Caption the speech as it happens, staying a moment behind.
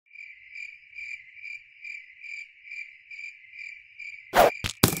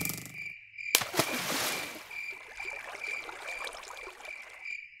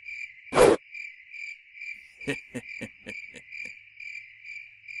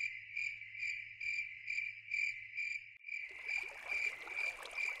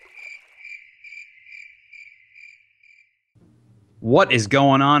What is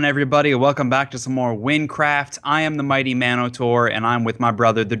going on, everybody? Welcome back to some more Wynncraft. I am the mighty Manotor, and I'm with my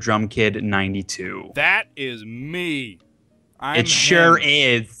brother, the Drum Kid 92. That is me. It sure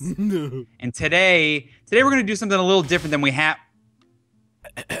him. is. And today we're gonna do something a little different than we have.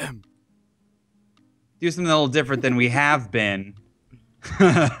 Do something a little different than we have been.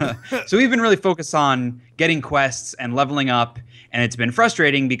 So we've been really focused on getting quests and leveling up, and it's been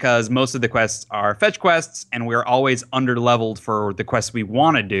frustrating because most of the quests are fetch quests, and we're always under-leveled for the quests we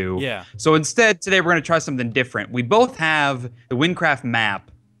want to do. Yeah. So instead, today we're going to try something different. We both have the Wynncraft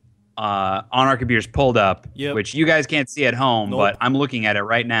map on our computers pulled up, which you guys can't see at home, but I'm looking at it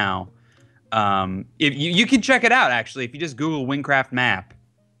right now. If you can check it out, actually. If you just Google Wynncraft map,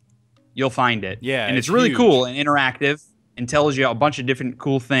 you'll find it. Yeah, and it's really huge. cool and interactive and tells you a bunch of different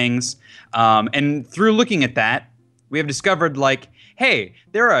cool things. And through looking at that, we have discovered, like, hey,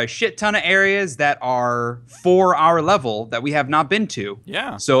 there are a shit ton of areas that are for our level that we have not been to.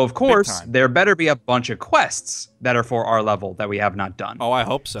 Yeah. So, of course, there better be a bunch of quests that are for our level that we have not done. Oh, I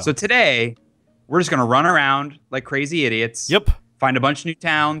hope so. So today, we're just going to run around like crazy idiots. Yep. Find a bunch of new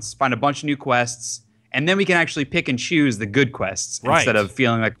towns, find a bunch of new quests, and then we can actually pick and choose the good quests instead of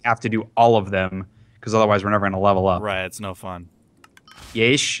feeling like we have to do all of them, because otherwise we're never going to level up. Right, it's no fun.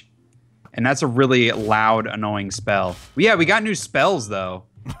 Yeesh. And that's a really loud, annoying spell. Yeah, we got new spells, though.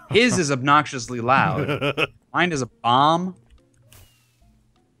 His is obnoxiously loud. Mine is a bomb.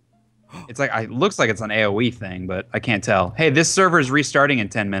 It's like, it looks like it's an AoE thing, but I can't tell. Hey, this server is restarting in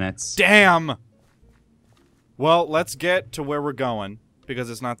 10 minutes. Damn! Well, let's get to where we're going, because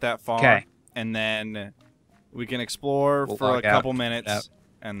it's not that far. Okay. And then we can explore for a couple minutes,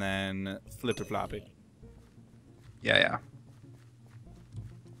 and then flippy-floppy. Yeah.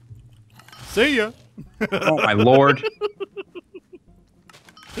 See ya! Oh, my lord.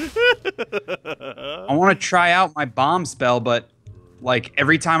 I want to try out my bomb spell, but, like,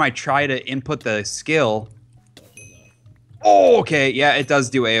 every time I try to input the skill... Oh, okay. Yeah, it does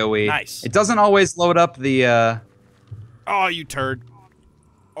do AoE. Nice. It doesn't always load up the, Oh, you turd.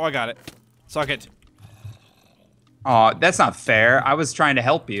 Oh, I got it. Suck it. Oh, that's not fair. I was trying to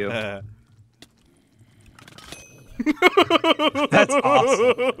help you. That's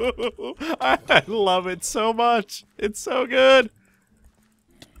awesome. I love it so much. It's so good.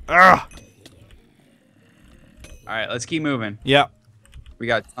 Ugh. All right, let's keep moving. Yep. We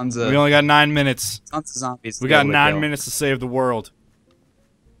got tons of... We only got 9 minutes. Tons of zombies. We got 9 minutes to save the world.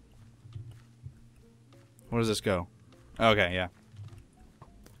 Where does this go? Okay, yeah.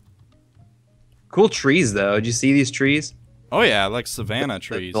 Cool trees, though. Did you see these trees? Oh, yeah, like savanna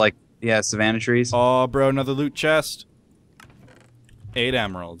trees. Like, yeah, savanna trees. Oh, bro, another loot chest. 8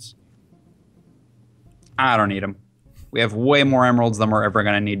 emeralds. I don't need them. We have way more emeralds than we're ever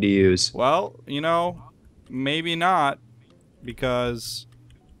going to need to use. Well, you know, maybe not, because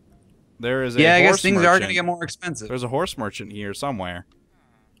there is a I guess horse things are merchant. going to get more expensive. There's a horse merchant here somewhere,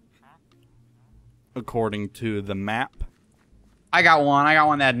 according to the map. I got one. I got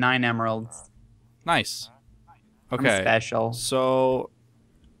one that had 9 emeralds. Nice. I'm Okay. special. So,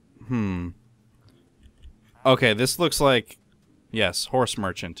 okay, this looks like, yes, horse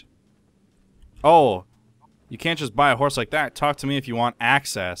merchant. Oh, you can't just buy a horse like that. Talk to me if you want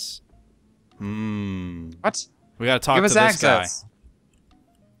access. What? We gotta talk Give to us this access.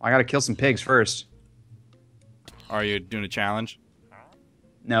 I gotta kill some pigs first. guy. Are you doing a challenge?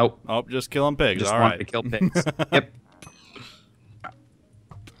 Nope. Oh, just killing pigs. Just All wanted right. to kill pigs. Yep.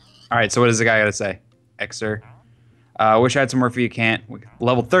 All right, so what does the guy got to say? Xer. Wish I had some more for you, can't.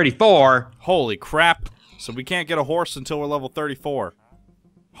 Level 34. Holy crap. So we can't get a horse until we're level 34.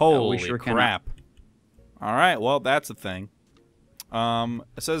 Holy sure crap. All right, well, that's a thing. It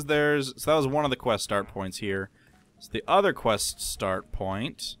says there's... So that was one of the quest start points here. So the other quest start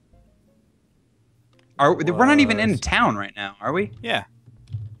point... We're not even in town right now, are we? Yeah.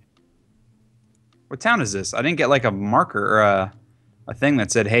 What town is this? I didn't get like a marker or a thing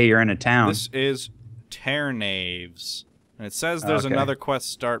that said, hey, you're in a town. This is Ternaves. And it says there's another quest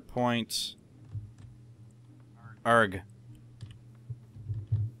start point. Arg.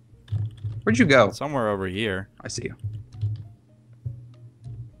 Where'd you go? Somewhere over here. I see you.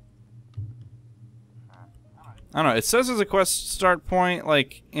 I don't know. It says there's a quest start point,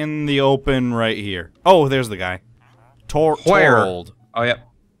 like, in the open right here. Oh, there's the guy. Torold. Oh, yep.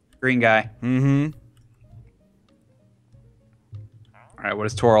 Green guy. Mm-hmm. All right, what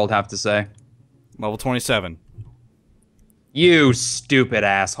does Torold have to say? Level 27. You stupid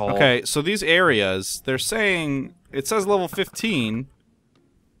asshole. Okay, so these areas, they're saying it says level 15,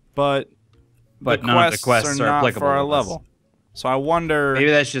 but the none of the quests are not applicable for our to us. level. So I wonder. Maybe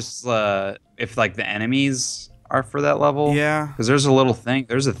that's just if like the enemies are for that level. Yeah. Because there's a little thing.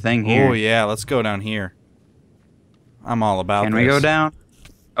 There's a thing here. Oh yeah, let's go down here. I'm all about Can this. we go down?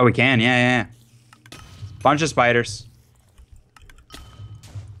 Oh, we can. Yeah. Bunch of spiders.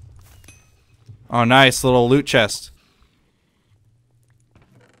 Oh, nice little loot chest.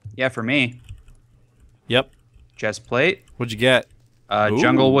 Yeah, for me. Yep. Chest plate. What'd you get?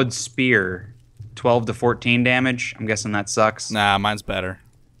 Junglewood spear. 12 to 14 damage. I'm guessing that sucks. Nah, mine's better.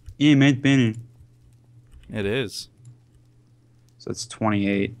 Yeah, mine's better. It is. So it's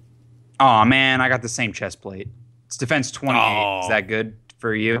 28. Oh man, I got the same chest plate. It's defense 28. Oh. Is that good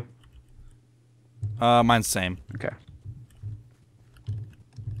for you? Mine's same. Okay.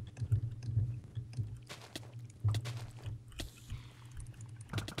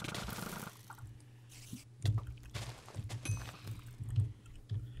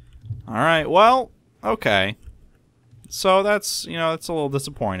 All right. Well, okay. So that's, that's a little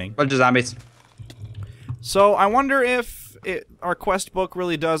disappointing. Bunch of zombies. So I wonder if our quest book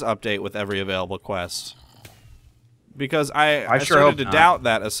really does update with every available quest. Because I started to doubt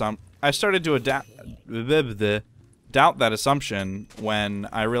that doubt that assumption when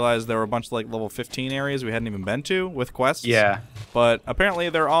I realized there were a bunch of like level 15 areas we hadn't even been to with quests. Yeah. But apparently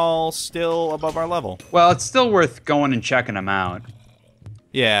they're all still above our level. Well, it's still worth going and checking them out.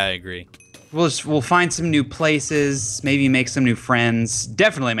 Yeah, I agree. We'll find some new places, maybe make some new friends,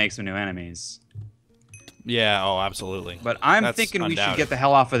 definitely make some new enemies. Yeah, oh, absolutely. But I'm thinking we should get the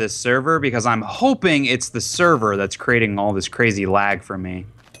hell off of this server because I'm hoping it's the server that's creating all this crazy lag for me.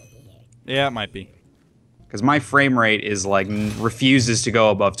 Yeah, it might be. Because my frame rate is like refuses to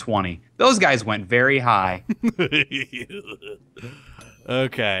go above 20. Those guys went very high.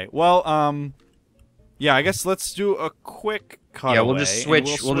 Okay. Well, yeah, I guess let's do a quick cutaway. Yeah, we'll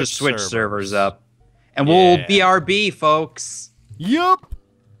just switch servers up. And Yeah. we'll BRB, folks. Yup.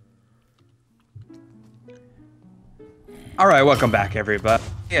 All right, welcome back, everybody.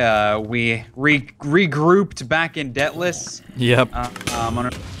 We regrouped back in Debtless. Yep. On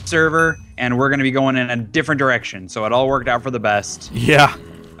our server, and we're going to be going in a different direction. So it all worked out for the best. Yeah.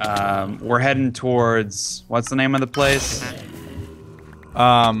 We're heading towards, what's the name of the place?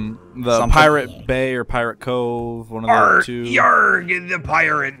 The Something. Pirate Bay or Pirate Cove, one of the two. Yarg, the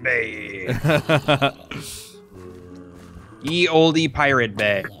Pirate Bay. Ye olde Pirate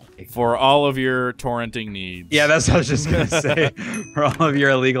Bay. For all of your torrenting needs. Yeah, that's what I was just going to say. For all of your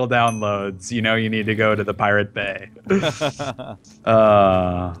illegal downloads, you need to go to the Pirate Bay.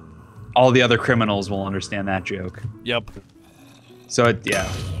 All the other criminals will understand that joke. Yep. So,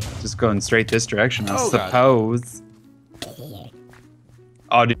 yeah, just going straight this direction, I God. suppose.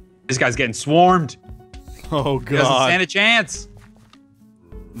 Oh, dude, this guy's getting swarmed. Oh, He doesn't God. stand a chance.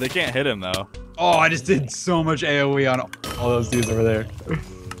 They can't hit him, though. Oh, I just did so much AoE on all those dudes over there.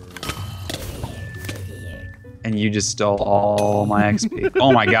 And you just stole all my XP.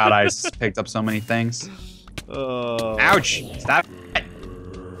 Oh my god, I just picked up so many things. Ouch! Stop it.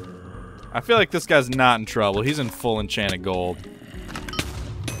 I feel like this guy's not in trouble. He's in full enchanted gold.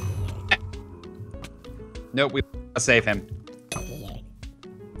 Nope, we gotta save him.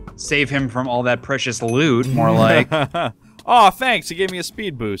 Save him from all that precious loot, more like. Oh, thanks. He gave me a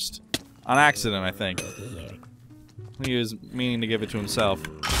speed boost. On accident, I think. He was meaning to give it to himself.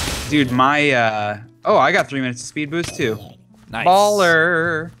 Dude, my, oh, I got 3 minutes of speed boost, too. Nice.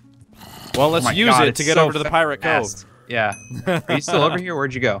 Baller! Well, let's Oh use God, it to it's get so over to the Pirate Cove. fast. Yeah. Are you still over here?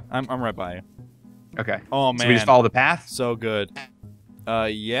 Where'd you go? I'm right by you. Okay. Oh, So we just man. follow the path? So good.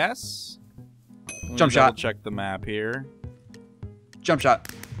 Yes. Let me Jump shot. Check the map here. Jump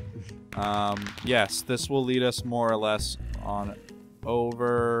shot. Yes, this will lead us more or less on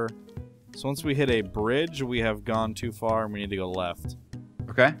over. So once we hit a bridge, we have gone too far and we need to go left.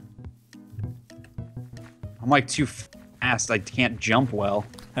 Okay. I'm like too fast. I can't jump well.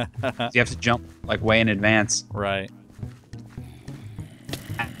 So you have to jump like way in advance. Right.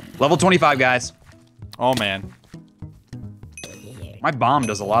 Level 25, guys. Oh, man. My bomb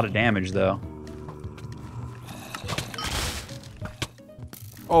does a lot of damage, though.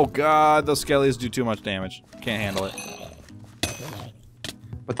 Oh, God. Those skellies do too much damage. Can't handle it.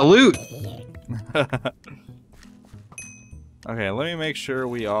 But the loot. Okay, let me make sure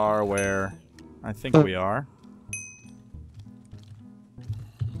we are where I think we are.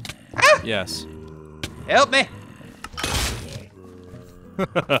 Yes. Help me.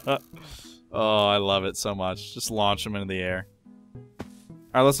 Oh, I love it so much. Just launch them into the air.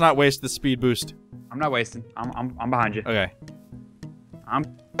 Alright, let's not waste the speed boost. I'm not wasting. I'm behind you. Okay. I'm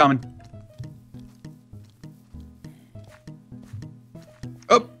coming.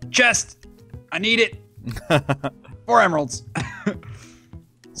 Oh, chest! I need it. 4 emeralds.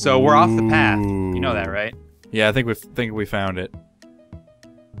 So we're off the path. You know that, right? Yeah, I think we found it.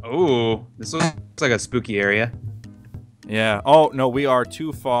 Oh, this looks like a spooky area. Yeah. Oh no, we are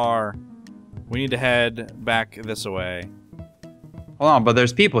too far. We need to head back this way. Hold on, but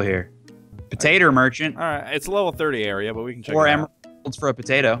there's people here. Potato merchant. All right, it's a level 30 area, but we can check 4 it out. emeralds for a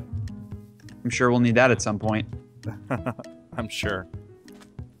potato. I'm sure we'll need that at some point. I'm sure.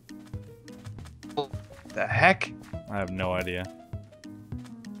 The heck? I have no idea.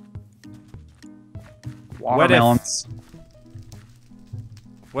 Watermelons.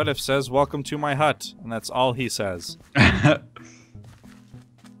 What if says, "Welcome to my hut," and that's all he says. I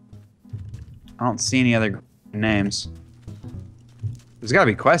don't see any other names. There's gotta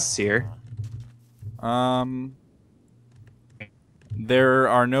be quests here. There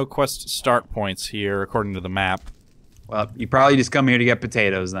are no quest start points here, according to the map. Well, you probably just come here to get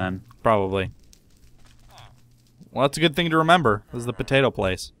potatoes then. Probably. Well, that's a good thing to remember. This is the potato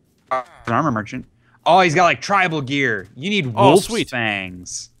place. An armor merchant. Oh, he's got like tribal gear. You need wolf's sweet.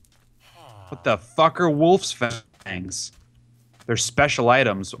 fangs. What the fuck are wolf's fangs? They're special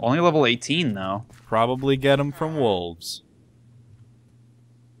items. Only level 18 though. Probably get them from wolves.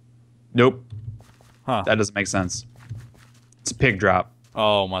 Nope. Huh. That doesn't make sense. It's a pig drop.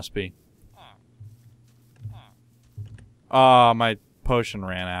 Oh, must be. Oh, my potion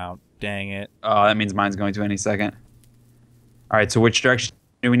ran out. Dang it. Oh, that means mine's going to any second. Alright, so which direction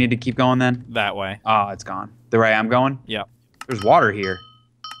do we need to keep going then? That way. Oh, it's gone. The way I'm going? Yep. There's water here.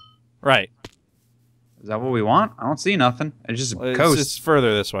 Right. Is that what we want? I don't see nothing. It's just a coast. It's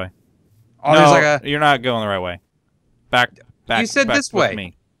further this way. Oh, no, there's like a... you're not going the right way. Back. You said back this with way.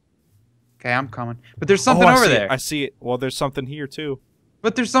 Me. Okay, I'm coming. But there's something over there. I see it. Well, there's something here, too.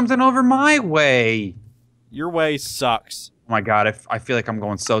 But there's something over my way. Your way sucks. Oh my god, I feel like I'm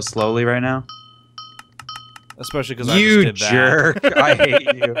going so slowly right now. Especially because I just did that. You jerk. I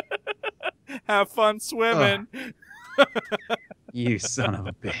hate you. Have fun swimming. You son of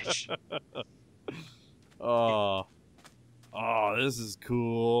a bitch. Oh. Oh, this is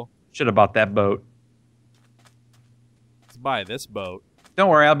cool. Should have bought that boat. Let's buy this boat. Don't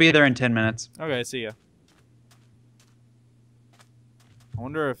worry, I'll be there in 10 minutes. Okay, see ya. I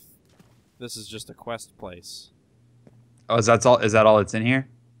wonder if this is just a quest place. Oh, is that all that's in here?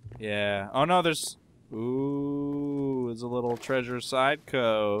 Yeah. Oh no, there's... Ooh, there's a little treasure side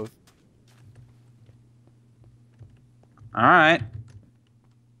cove. Alright.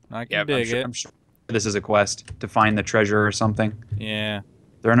 I can dig it. I'm sure this is a quest to find the treasure or something. Yeah.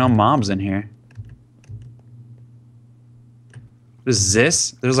 There are no mobs in here. What is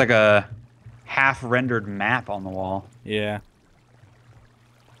this? There's like a half-rendered map on the wall. Yeah.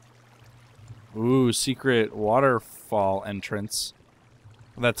 Ooh, secret waterfall entrance.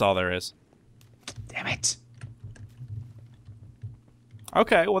 That's all there is. Damn it.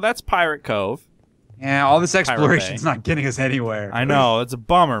 Okay, well that's Pirate Cove. Yeah, all this exploration's not getting us anywhere. I know, it's a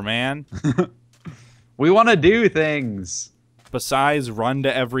bummer, man. We want to do things. Besides, run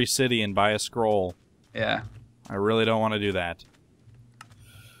to every city and buy a scroll. Yeah. I really don't want to do that.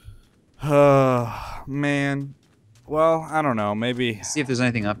 Man. Well, I don't know. Maybe... Let's see if there's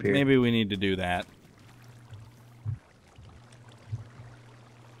anything up here. Maybe we need to do that.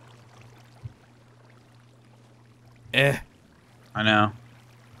 I know.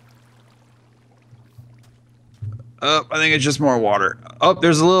 Oh, I think it's just more water. Oh,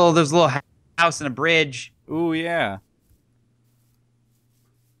 there's a little house and a bridge. Ooh, yeah.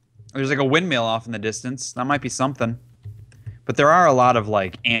 There's like a windmill off in the distance. That might be something. But there are a lot of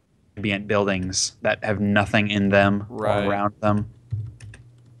like ambient buildings that have nothing in them or around them.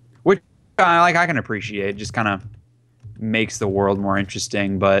 Which I can appreciate. Just kind of makes the world more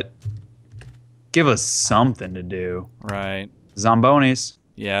interesting, but give us something to do. Right. Zombonis.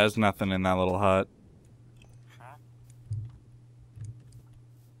 Yeah, there's nothing in that little hut.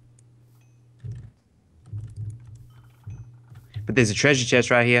 But there's a treasure chest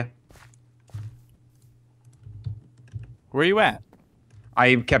right here. Where are you at?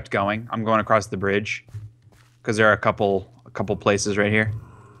 I kept going. I'm going across the bridge because there are a couple places right here.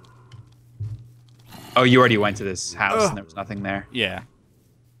 Oh, you already went to this house and there was nothing there. Yeah.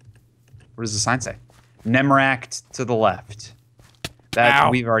 What does the sign say? Nemract to the left.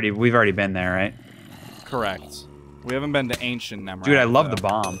 That we've already been there, right? Correct. We haven't been to ancient Nemract. Dude, I love the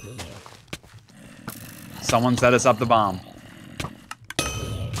bomb. Someone set us up the bomb.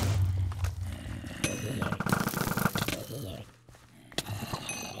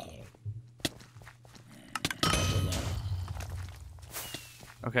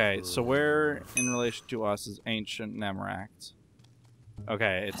 Okay, so where in relation to us is ancient Nemract?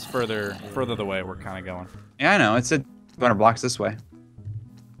 Okay, it's further the way we're kind of going. Yeah, I know. It's 200 blocks this way.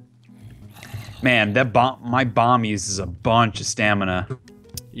 Man, my bomb uses a bunch of stamina.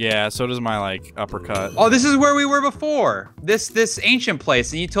 Yeah, so does my like uppercut. Oh, this is where we were before. This ancient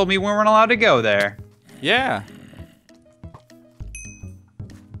place, and you told me we weren't allowed to go there. Yeah.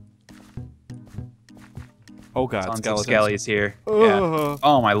 Oh god, skeletons. Skellies here. Yeah.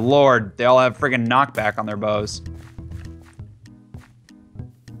 Oh my lord, they all have friggin' knockback on their bows.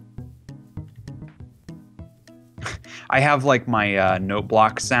 I have like my note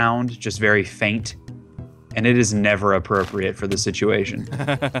block sound, just very faint, and it is never appropriate for the situation.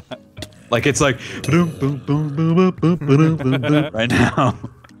 Like it's like right now,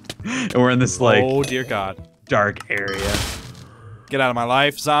 and we're in this like oh dear god, dark area. Get out of my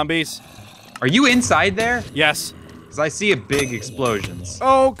life, zombies! Are you inside there? Yes. Because I see a big explosions.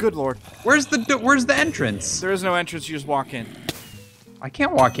 Oh good lord! Where's the entrance? There is no entrance. You just walk in. I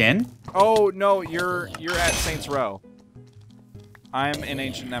can't walk in. Oh no, you're at Saints Row. I'm in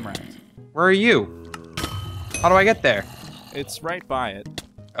Ancient Nemract. Where are you? How do I get there? It's right by it.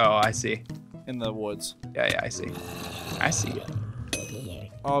 Oh, I see. In the woods. Yeah, I see. I see it.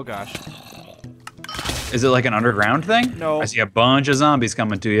 Oh gosh. Is it like an underground thing? No. I see a bunch of zombies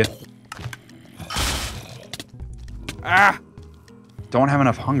coming to you. Ah! Don't have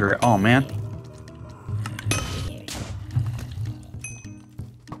enough hunger. Oh, man.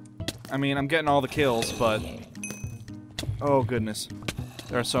 I mean, I'm getting all the kills, but... Oh, goodness.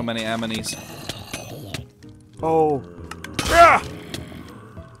 There are so many amenities. Oh. Ah!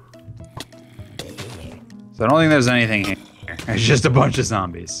 So I don't think there's anything here. It's just a bunch of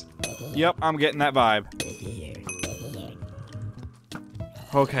zombies. Yep, I'm getting that vibe.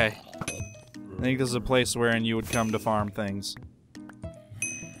 Okay. I think this is a place wherein you would come to farm things.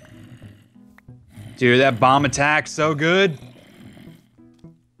 Dude, that bomb attack's so good.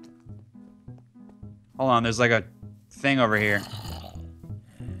 Hold on, there's like a thing over here.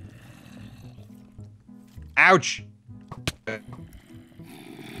 Ouch! Oh,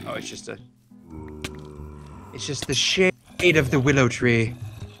 it's just the shade of the willow tree.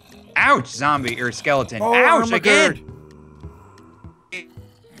 Ouch, zombie or skeleton. Oh, ouch, again!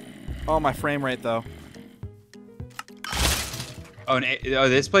 Oh, my frame rate, though. Oh,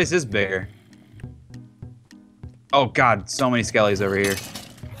 this place is bigger. Oh god, so many skellies over here.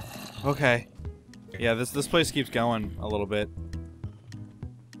 Okay. Yeah, this place keeps going a little bit.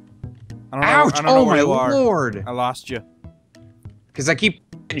 I don't know, ouch! I don't know oh where my you are. lord! I lost you. Because I keep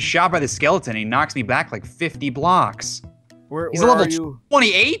getting shot by the skeleton, he knocks me back like 50 blocks. He's Where a level are you?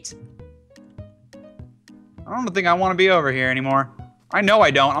 28? I don't think I want to be over here anymore. I know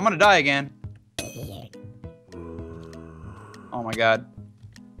I don't. I'm gonna die again. Oh my god.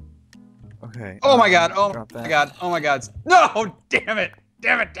 Okay. Oh my god. Oh drop my that. god. Oh my god. No! Damn it!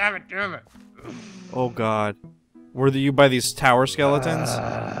 Damn it! Damn it! Damn it! Oh god. Were you by these tower skeletons?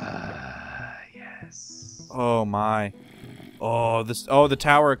 Yes. Oh my. Oh, the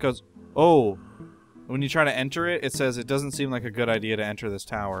tower, it goes... Oh. When you try to enter it, it says it doesn't seem like a good idea to enter this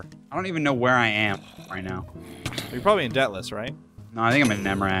tower. I don't even know where I am right now. You're probably in Deathless, right? No, I think I'm in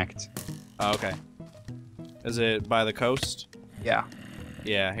Nemract. Oh, okay. Is it by the coast? Yeah.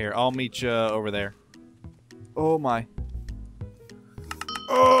 Yeah, here, I'll meet you over there. Oh my.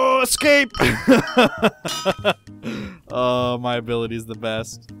 Oh, escape! Oh, my ability's the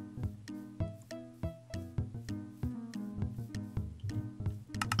best.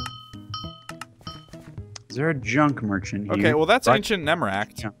 Is there a junk merchant here? Okay, well that's Right. Ancient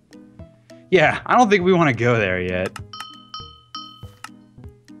Nemract. Yeah. Yeah, I don't think we want to go there yet.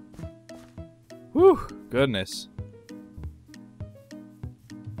 Whew, goodness.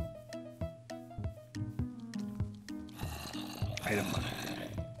 Item.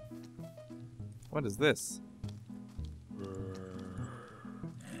 What is this?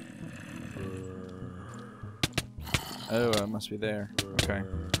 Oh, it must be there. Okay.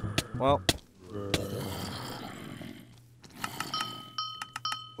 Well.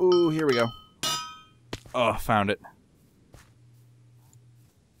 Ooh, here we go. Oh, found it.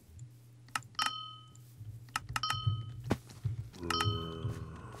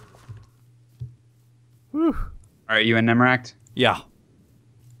 Whew. Alright, you in Nemract? Yeah.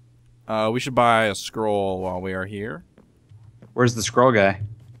 We should buy a scroll while we are here. Where's the scroll guy?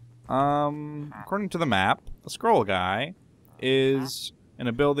 According to the map, the scroll guy is in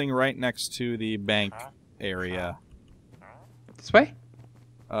a building right next to the bank area. This way?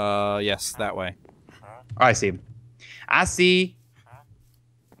 Yes, that way. Oh, I see. I see.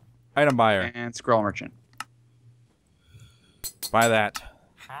 Item buyer. And scroll merchant. Buy that.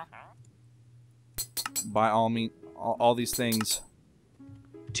 By all means, all these things.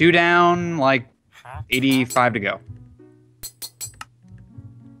 2 down, like 85 to go.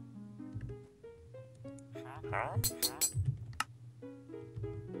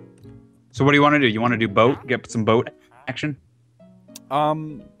 So what do you want to do? You want to do boat? Get some boat action?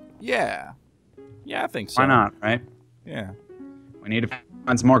 Yeah. Yeah, I think so. Why not, right? Yeah. We need to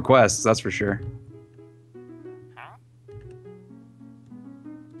find some more quests, that's for sure.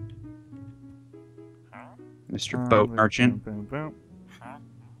 Mr. Boat Merchant.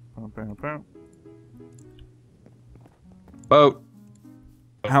 Boat.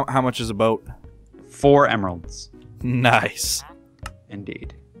 How much is a boat? 4 emeralds. Nice.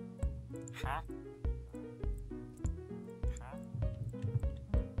 Indeed.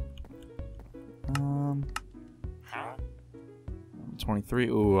 Um, 23.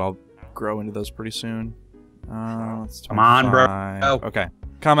 Ooh, I'll grow into those pretty soon. Let's Come on, bro. Okay,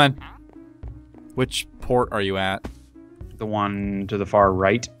 coming. Which port are you at? The one to the far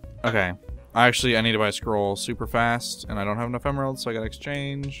right. Okay. I need to buy a scroll super fast, and I don't have enough emeralds, so I gotta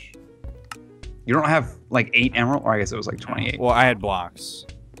exchange. You don't have like 8 emeralds? Or I guess it was like 28. Well, I had blocks.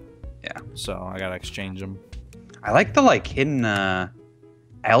 Yeah. So I gotta exchange them. I like the like hidden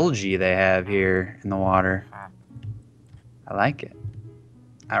algae they have here in the water. I like it.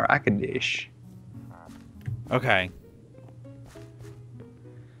 I rock a dish. Okay.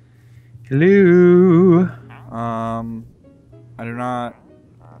 Hello. I do not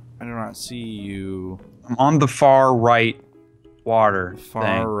see you. I'm on the far right water.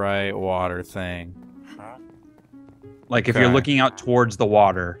 Right water thing. Like if you're looking out towards the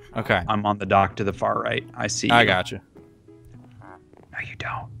water. Okay. I'm on the dock to the far right. I see you. I got you. No, you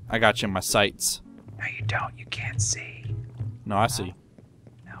don't. I got you in my sights. No, you don't. You can't see. No, I see.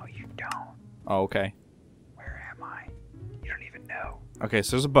 No, you don't. Oh, okay. Where am I? You don't even know. Okay,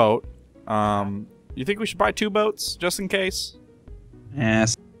 so there's a boat. You think we should buy 2 boats just in case? Yeah, I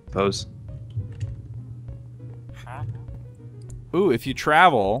suppose. Ooh, if you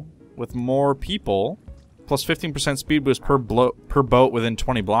travel with more people, plus 15% speed boost per boat within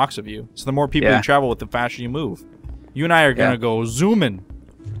 20 blocks of you. So the more people you travel with, the faster you move. You and I are gonna go zooming.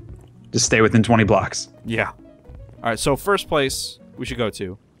 Just stay within 20 blocks. Yeah. Alright, so first place we should go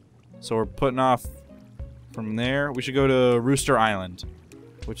to. So we're putting off from there. We should go to Rooster Island.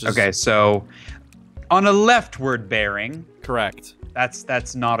 Which is okay, so on a leftward bearing. Correct.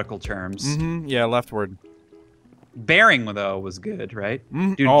 That's nautical terms. Mm-hmm. Yeah, leftward. Bearing, though, was good, right?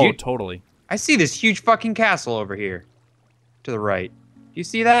 Mm-hmm. Dude, totally. I see this huge fucking castle over here. To the right. Do you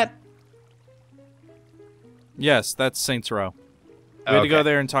see that? Yes, that's Saints Row. We had to go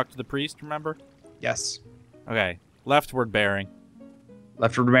there and talk to the priest, remember? Yes. Okay. Leftward bearing.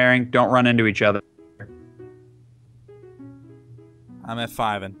 Leftward bearing. Don't run into each other. I'm at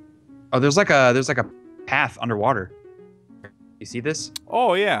 5-ing. Oh, there's like a path underwater. You see this?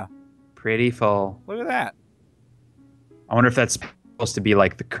 Oh, yeah. Pretty full. Look at that. I wonder if that's supposed to be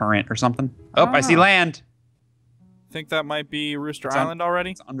like the current or something. Oh, I see land. Think that might be Rooster Island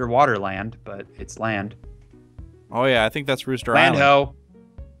already? It's underwater land, but it's land. Oh, yeah, I think that's Rooster Island. Land ho.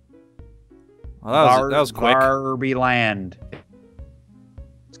 Well, that was quick. Barbie land.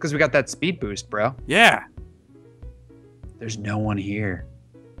 It's because we got that speed boost, bro. Yeah. There's no one here.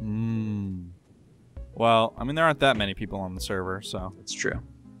 Well, I mean, there aren't that many people on the server, so. It's true.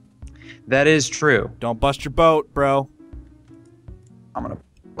 That is true. Don't bust your boat, bro. I'm gonna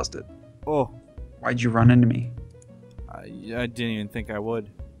bust it. Oh. Why'd you run into me? I didn't even think I would.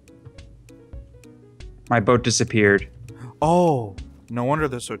 My boat disappeared. Oh. No wonder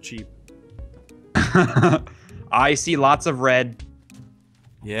they're so cheap. I see lots of red.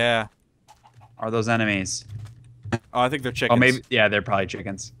 Yeah. Are those enemies? Oh, I think they're chickens. Oh, maybe. Yeah, they're probably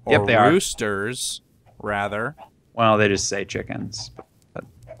chickens. Or yep, they are. Roosters, rather. Well, they just say chickens. But,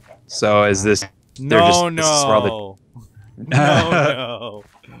 so is this? No. No.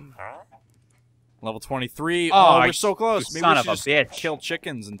 Level 23. Oh, we're so close. Maybe son we of should a just bitch. kill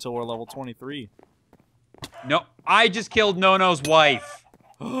chickens until we're level 23. No, I just killed Nono's wife.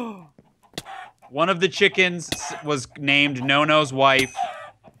 One of the chickens was named Nono's wife,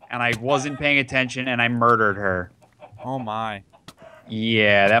 and I wasn't paying attention, and I murdered her. Oh my.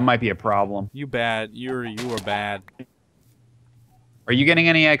 Yeah, that might be a problem. You bad. You were bad. Are you getting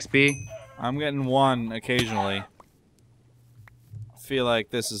any XP? I'm getting 1 occasionally. I feel like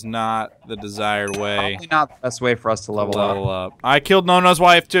this is not the desired way. Probably not the best way for us to level up. I killed Nono's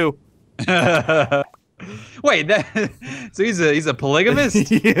wife too. Wait, so he's a polygamist?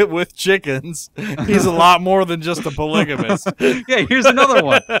 Yeah, with chickens. He's a lot more than just a polygamist. Yeah, here's another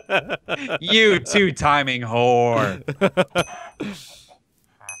one. You two-timing whore.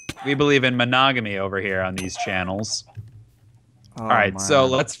 We believe in monogamy over here on these channels. Oh, all right, man. so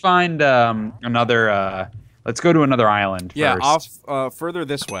let's find another. Let's go to another island. Yeah, first. off further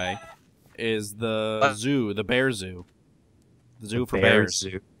this way is the zoo, the bear zoo. The zoo for bear bears.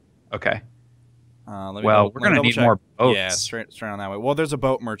 Zoo. Okay. We're gonna need more boats. Yeah, straight on that way. Well, there's a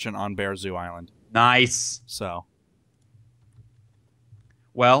boat merchant on Bear Zoo Island. Nice. So.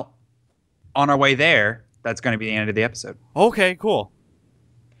 Well, on our way there, that's going to be the end of the episode. Okay, cool.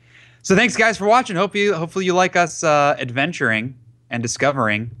 So thanks, guys, for watching. Hopefully you like us adventuring and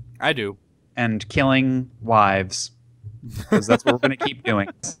discovering. I do. And killing wives. Because that's what we're going to keep doing.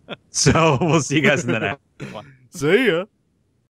 So we'll see you guys in the next one. See ya.